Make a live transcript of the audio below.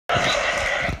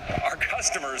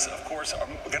customers, of course, are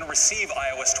going to receive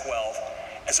iOS 12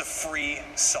 as a free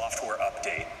software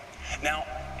update. Now,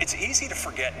 it's easy to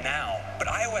forget now, but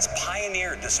iOS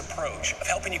pioneered this approach of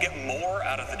helping you get more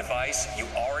out of the device you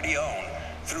already own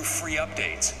through free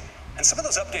updates. And some of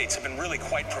those updates have been really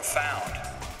quite profound.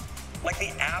 Like the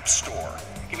App Store,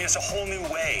 giving us a whole new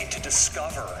way to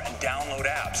discover and download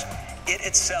apps. It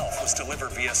itself was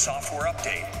delivered via software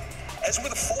update, as were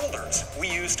the folders we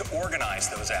use to organize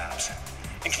those apps.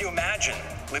 And can you imagine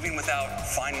living without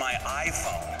Find My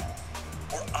iPhone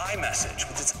or iMessage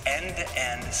with its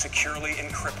end-to-end securely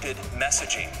encrypted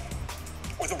messaging?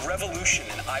 Or the revolution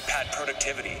in iPad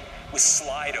productivity with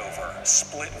slide over,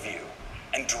 split view,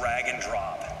 and drag and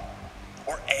drop?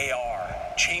 Or AR,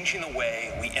 changing the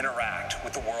way we interact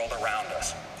with the world around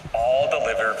us, all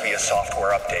delivered via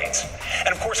software updates.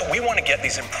 And of course, we want to get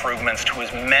these improvements to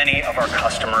as many of our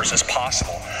customers as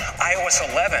possible. iOS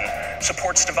 11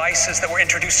 supports devices that were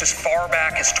introduced as far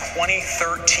back as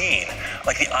 2013,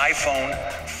 like the iPhone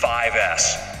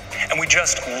 5S. And we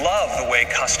just love the way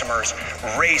customers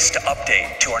race to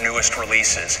update to our newest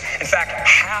releases. In fact,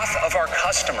 half of our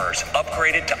customers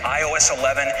upgraded to iOS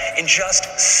 11 in just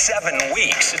 7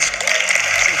 weeks. It's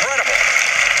incredible.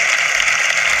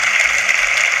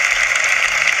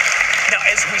 Now,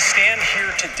 as we stand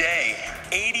here today,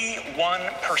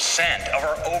 81% of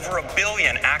our over 1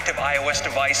 billion active iOS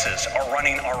devices are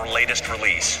running our latest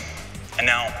release. And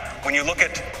now, when you look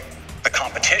at the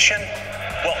competition,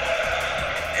 well,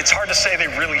 it's hard to say they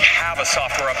really have a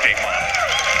software update model.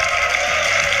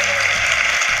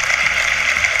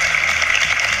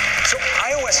 So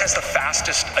iOS has the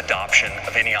fastest adoption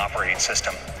of any operating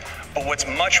system. But what's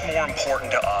much more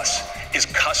important to us is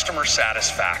customer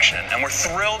satisfaction. And we're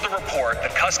thrilled to report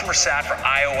that customer sat for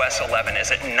iOS 11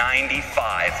 is at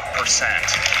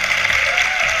 95%.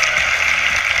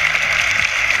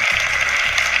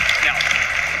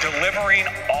 Delivering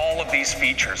all of these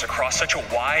features across such a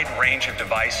wide range of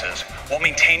devices while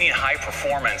maintaining high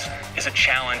performance is a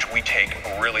challenge we take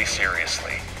really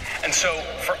seriously. And so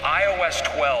for iOS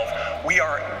 12, we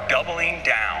are doubling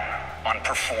down on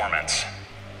performance.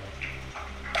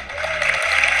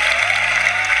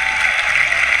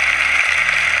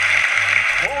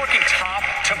 We're working top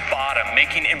to bottom,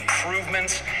 making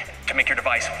improvements to make your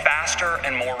device faster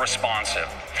and more responsive.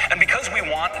 And because we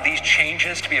want these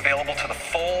changes to be available to the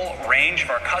full range of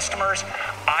our customers,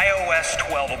 iOS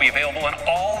 12 will be available on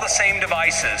all the same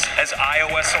devices as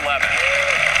iOS 11.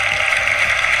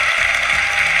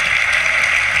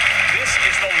 This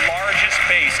is the largest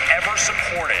base ever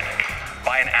supported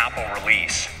by an Apple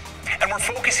release. And we're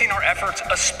focusing our efforts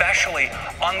especially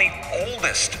on the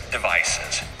oldest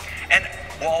devices. And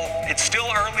while it's still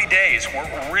early days,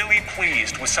 we're really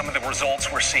pleased with some of the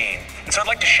results we're seeing. And so I'd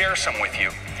like to share some with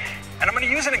you. And I'm going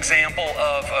to use an example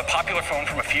of a popular phone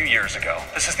from a few years ago.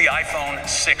 This is the iPhone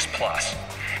 6 Plus.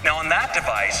 Now on that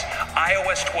device,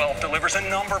 iOS 12 delivers a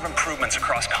number of improvements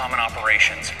across common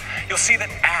operations. You'll see that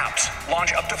apps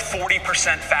launch up to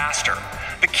 40% faster.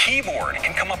 The keyboard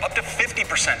can come up to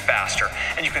 50% faster,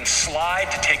 and you can slide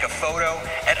to take a photo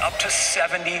at up to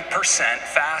 70%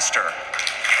 faster.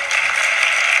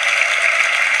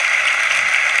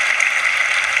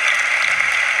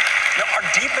 Now, our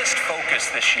deepest focus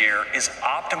this year is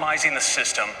optimizing the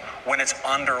system when it's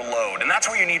under load. And that's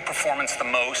where you need performance the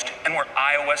most and where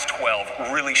iOS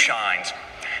 12 really shines.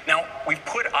 Now, we've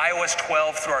put iOS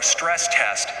 12 through our stress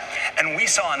test, and we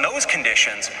saw in those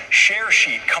conditions share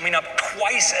sheet coming up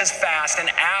twice as fast and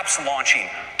apps launching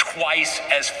twice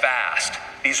as fast.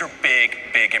 These are big,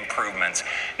 big improvements.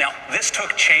 Now, this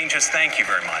took changes. Thank you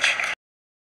very much.